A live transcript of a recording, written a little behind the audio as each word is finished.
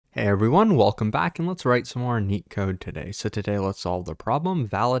Hey everyone, welcome back, and let's write some more neat code today. So today let's solve the problem,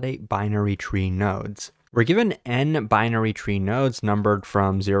 validate binary tree nodes. We're given n binary tree nodes numbered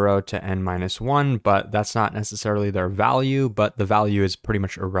from 0 to n minus 1, but that's not necessarily their value, but the value is pretty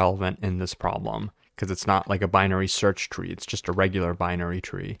much irrelevant in this problem because it's not like a binary search tree, it's just a regular binary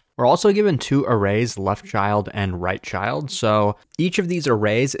tree. We're also given two arrays, left child and right child. So each of these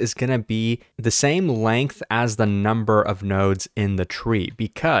arrays is going to be the same length as the number of nodes in the tree,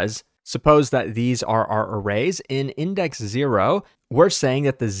 because suppose that these are our arrays. In index 0, we're saying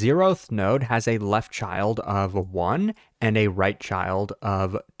that the 0th node has a left child of 1 and a right child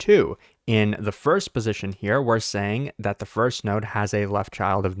of 2. In the first position here, we're saying that the first node has a left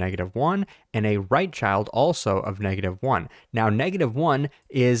child of -1 and a right child also of -1. Now, -1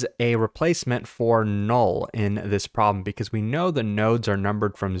 is a replacement for null in this problem because we know the nodes are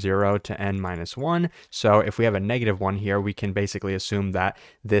numbered from 0 to n minus 1. So if we have a -1 here, we can basically assume that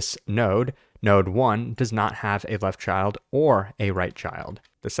this node 1, does not have a left child or a right child.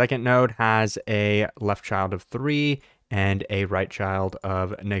 The second node has a left child of 3 and a right child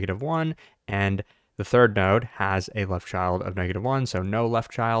of -1, and the third node has a left child of -1, so no left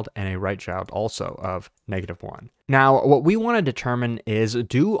child, and a right child also of -1. Now, what we want to determine is,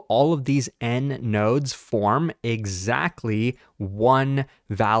 do all of these n nodes form exactly one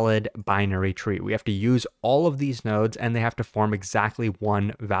valid binary tree? We have to use all of these nodes, and they have to form exactly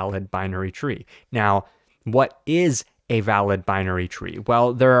one valid binary tree. Now, what is a valid binary tree?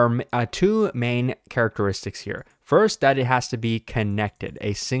 Well, there are two main characteristics here. First, that it has to be connected,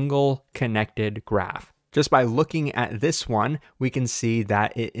 a single connected graph. Just by looking at this one, we can see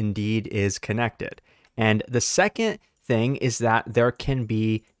that it indeed is connected. And the second thing is that there can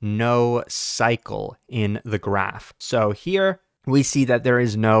be no cycle in the graph. So here we see that there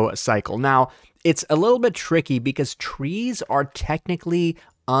is no cycle. Now, it's a little bit tricky because trees are technically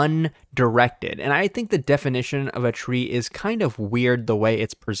undirected. And I think the definition of a tree is kind of weird the way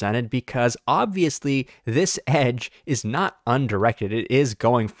it's presented, because obviously this edge is not undirected. It is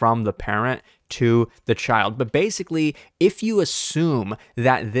going from the parent to the child. But basically, if you assume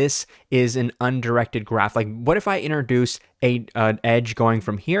that this is an undirected graph, like what if I introduce an edge going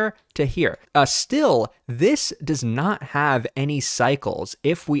from here to here? Still, this does not have any cycles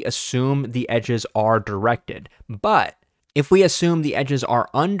if we assume the edges are directed. But if we assume the edges are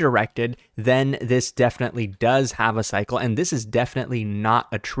undirected, then this definitely does have a cycle, and this is definitely not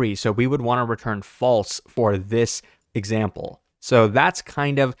a tree. So we would want to return false for this example. So that's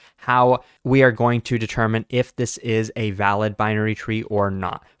kind of how we are going to determine if this is a valid binary tree or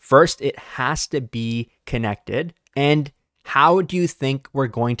not. First, it has to be connected. And how do you think we're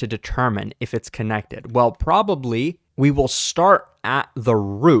going to determine if it's connected? Well, probably we will start at the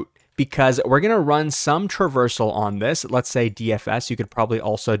root, because we're going to run some traversal on this. Let's say DFS. You could probably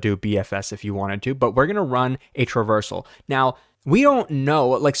also do BFS if you wanted to, but we're going to run a traversal. Now, we don't know,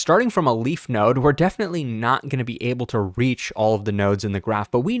 like starting from a leaf node, we're definitely not going to be able to reach all of the nodes in the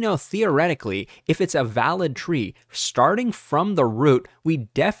graph, but we know theoretically, if it's a valid tree, starting from the root, we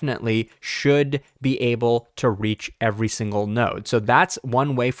definitely should be able to reach every single node. So that's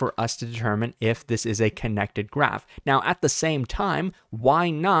one way for us to determine if this is a connected graph. Now, at the same time, why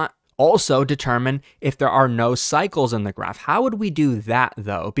not also determine if there are no cycles in the graph? How would we do that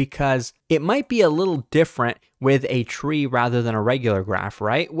though? Because it might be a little different with a tree rather than a regular graph,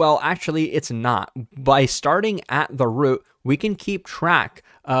 right? Well, actually it's not. By starting at the root, we can keep track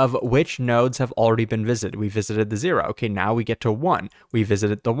of which nodes have already been visited. We visited the 0. Okay, now we get to 1. We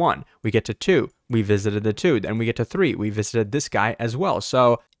visited the 1. We get to 2. We visited the 2. Then we get to 3. We visited this guy as well.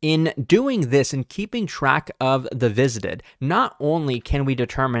 So in doing this and keeping track of the visited, not only can we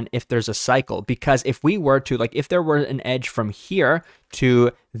determine if there's a cycle, because if we were to, like if there were an edge from here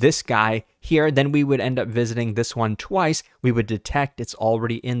to this guy here, then we would end up visiting this one twice. We would detect it's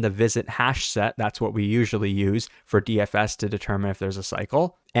already in the visit hash set. That's what we usually use for DFS to determine if there's a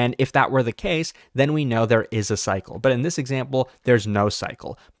cycle. And if that were the case, then we know there is a cycle. But in this example, there's no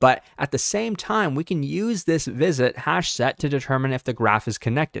cycle. But at the same time, we can use this visit hash set to determine if the graph is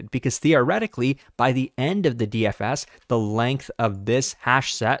connected, because theoretically, by the end of the DFS, the length of this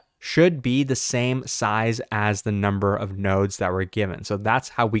hash set should be the same size as the number of nodes that were given. So that's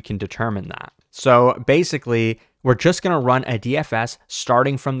how we can determine that. So basically, we're just going to run a DFS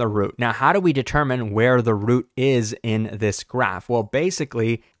starting from the root. Now, how do we determine where the root is in this graph? Well,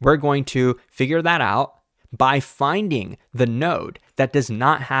 basically, we're going to figure that out by finding the node that does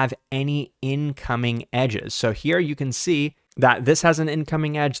not have any incoming edges. So here you can see that this has an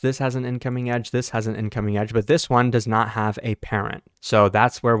incoming edge, this has an incoming edge, this has an incoming edge, but this one does not have a parent. So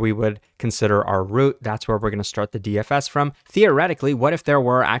that's where we would consider our root. That's where we're going to start the DFS from. Theoretically, what if there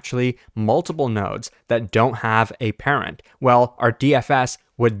were actually multiple nodes that don't have a parent? Well, our DFS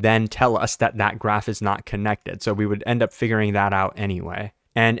would then tell us that that graph is not connected. So we would end up figuring that out anyway.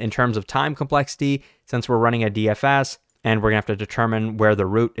 And in terms of time complexity, since we're running a DFS and we're going to have to determine where the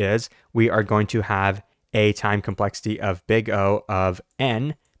root is, we are going to have a time complexity of big O of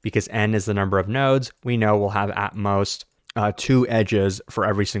n, because n is the number of nodes. We know we'll have at most 2 edges for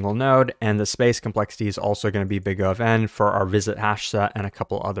every single node, and the space complexity is also going to be big O of n for our visit hash set and a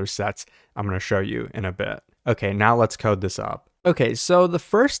couple other sets I'm going to show you in a bit. Okay, now let's code this up. Okay, so the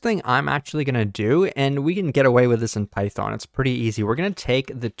first thing I'm actually going to do, and we can get away with this in Python, it's pretty easy. We're going to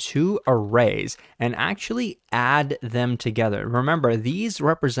take the 2 arrays and actually add them together. Remember, these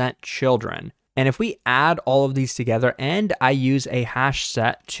represent children. And if we add all of these together and I use a hash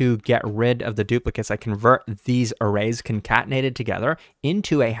set to get rid of the duplicates, I convert these arrays concatenated together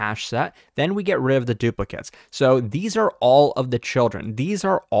into a hash set, then we get rid of the duplicates. So these are all of the children. These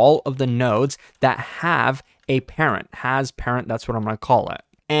are all of the nodes that have a parent, has parent, that's what I'm going to call it.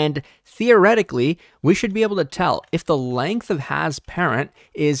 And theoretically, we should be able to tell if the length of has parent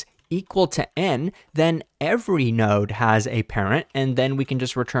is equal to n, then every node has a parent, and then we can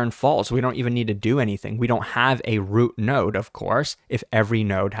just return false. We don't even need to do anything. We don't have a root node, of course, if every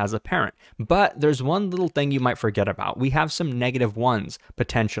node has a parent. But there's one little thing you might forget about. We have some -1s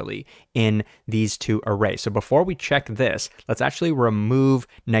potentially in these 2 arrays. So before we check this, let's actually remove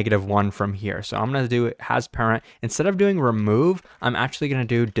 -1 from here. So I'm going to do has parent. Instead of doing remove, I'm actually going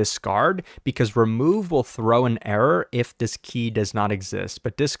to do discard, because remove will throw an error if this key does not exist,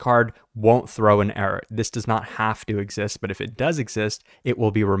 but discard won't throw an error. This does not have to exist, but if it does exist, it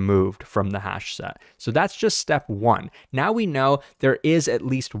will be removed from the hash set. So that's just step 1. Now we know there is at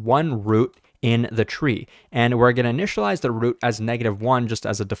least one root in the tree, and we're going to initialize the root as -1 just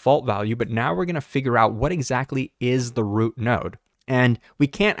as a default value, but now we're going to figure out what exactly is the root node. And we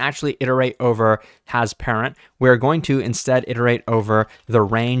can't actually iterate over has parent. We're going to instead iterate over the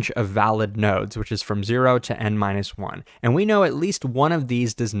range of valid nodes, which is from 0 to n-1. And we know at least one of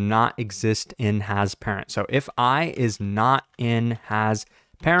these does not exist in has parent. So if I is not in has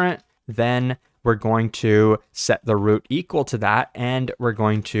parent, then we're going to set the root equal to that, and we're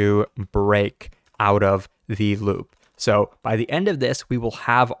going to break out of the loop. So by the end of this, we will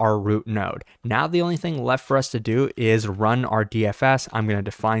have our root node. Now the only thing left for us to do is run our DFS. I'm going to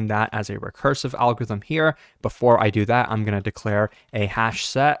define that as a recursive algorithm here. Before I do that, I'm going to declare a hash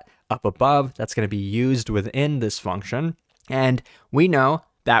set up above that's going to be used within this function. And we know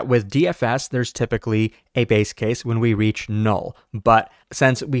that with DFS, there's typically a base case when we reach null. But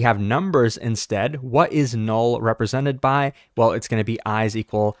since we have numbers instead, what is null represented by? Well, it's going to be I is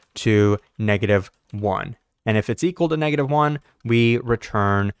equal to -1. And if it's equal to -1, we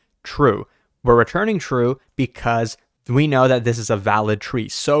return true. We're returning true because we know that this is a valid tree,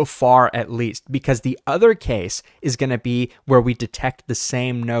 so far at least, because the other case is going to be where we detect the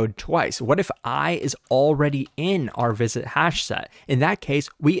same node twice. What if I is already in our visit hash set? In that case,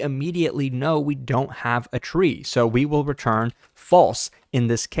 we immediately know we don't have a tree, so we will return false in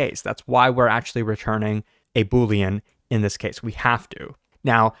this case. That's why we're actually returning a Boolean in this case. We have to.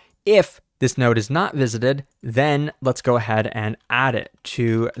 Now, if this node is not visited, then let's go ahead and add it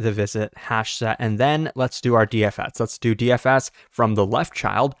to the visit hash set. And then let's do our DFS. Let's do DFS from the left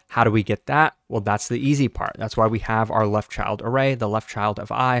child. How do we get that? Well, that's the easy part. That's why we have our left child array, the left child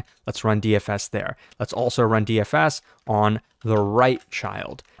of I. Let's run DFS there. Let's also run DFS on the right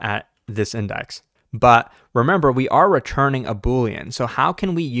child at this index. But remember, we are returning a Boolean. So how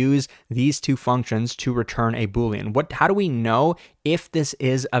can we use these 2 functions to return a Boolean? How do we know if this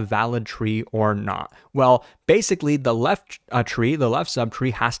is a valid tree or not? Well, basically the left tree, the left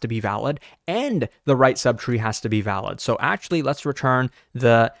subtree has to be valid, and the right subtree has to be valid. So actually, let's return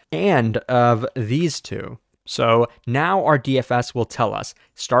the and of these 2. So now our DFS will tell us,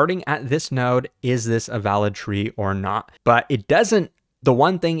 starting at this node, is this a valid tree or not? But it doesn't. The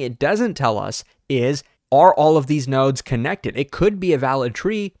one thing it doesn't tell us is, are all of these nodes connected? It could be a valid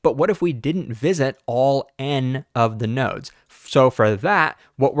tree, but what if we didn't visit all n of the nodes? So for that,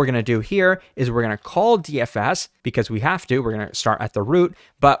 what we're going to do here is we're going to call DFS, because we have to. We're going to start at the root,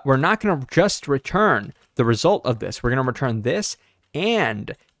 but we're not going to just return the result of this. We're going to return this,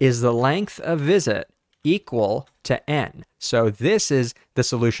 and is the length of visit equal to n? So this is the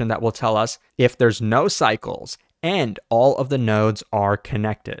solution that will tell us if there's no cycles and all of the nodes are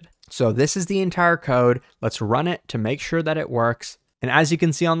connected. So this is the entire code. Let's run it to make sure that it works. And as you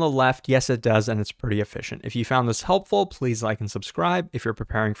can see on the left, yes, it does, and it's pretty efficient. If you found this helpful, please like and subscribe. If you're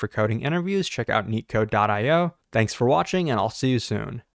preparing for coding interviews, check out Leetcode.io. Thanks for watching, and I'll see you soon.